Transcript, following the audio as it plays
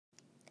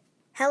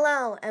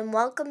Hello and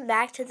welcome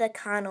back to the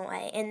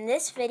Conaway. In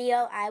this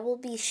video, I will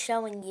be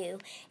showing you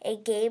a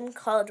game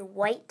called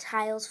White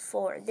Tiles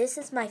 4. This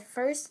is my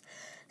first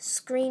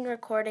screen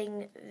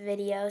recording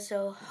video,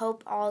 so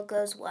hope all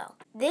goes well.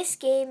 This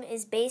game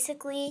is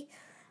basically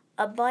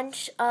a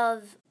bunch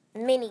of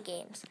mini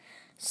games.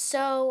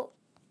 So,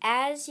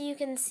 as you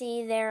can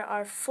see, there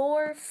are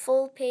 4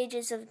 full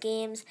pages of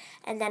games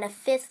and then a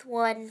 5th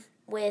one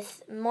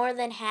with more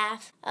than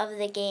half of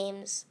the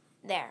games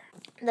there.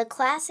 The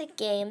classic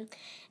game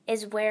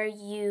is where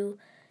you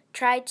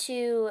try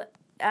to,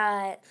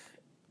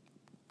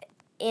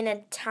 in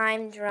a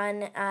timed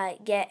run,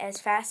 get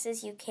as fast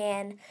as you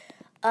can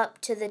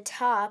up to the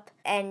top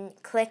and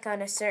click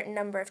on a certain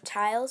number of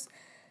tiles.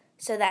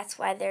 So that's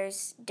why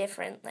there's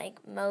different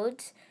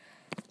modes.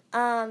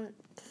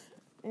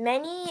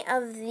 Many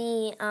of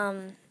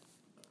the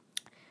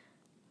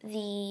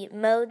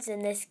modes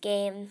in this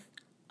game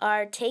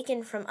are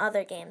taken from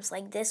other games.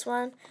 Like this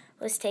one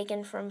was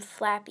taken from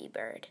Flappy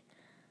Bird.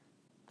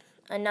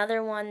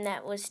 Another one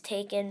that was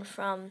taken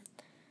from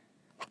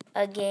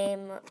a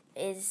game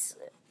is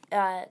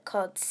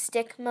called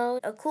Stick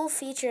Mode. A cool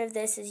feature of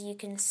this is you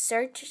can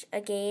search a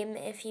game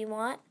if you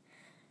want.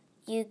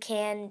 You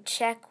can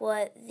check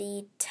what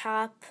the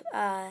top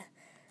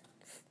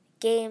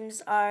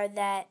games are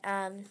that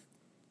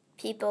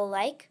people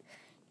like.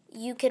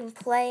 You can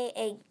play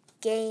a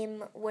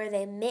game where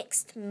they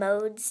mixed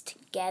modes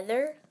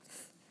together.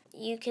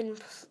 You can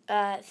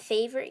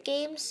favorite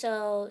games,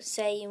 so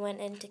say you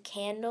went into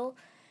Candle.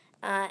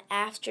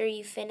 After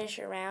you finish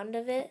a round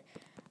of it,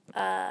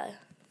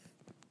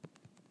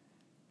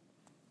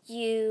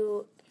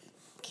 you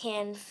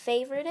can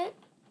favorite it.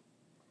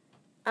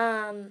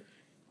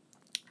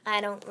 I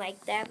don't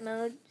like that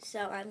mode, so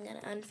I'm going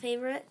to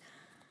unfavorite it.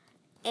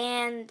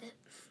 And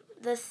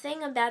the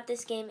thing about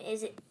this game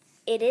is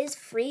it is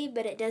free,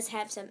 but it does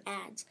have some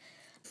ads.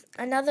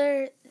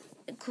 Another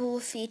cool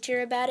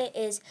feature about it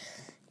is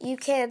you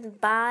can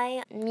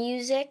buy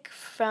music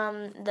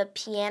from the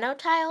piano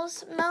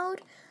tiles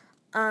mode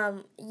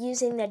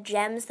using the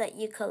gems that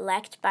you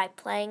collect by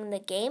playing the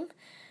game.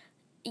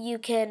 You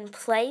can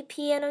play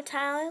piano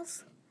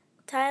tiles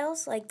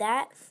like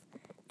that,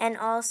 and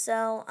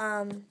also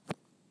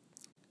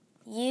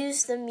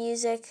use the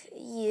music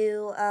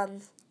you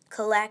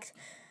collect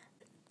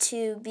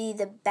to be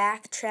the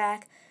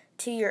backtrack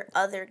to your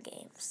other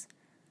games.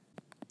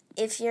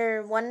 If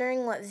you're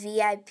wondering what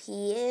VIP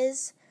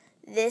is,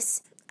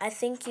 I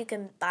think you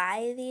can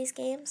buy these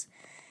games,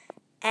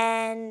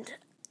 and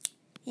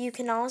you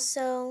can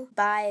also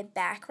buy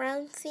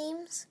background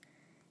themes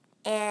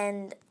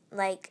and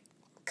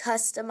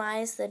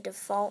customize the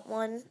default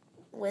one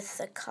with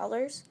the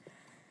colors.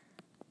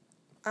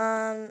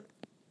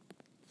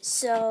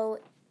 So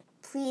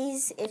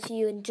please, if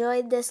you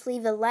enjoyed this,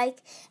 leave a like,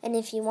 and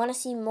if you want to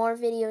see more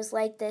videos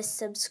like this,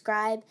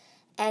 subscribe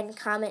and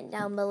comment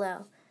down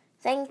below.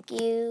 Thank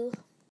you.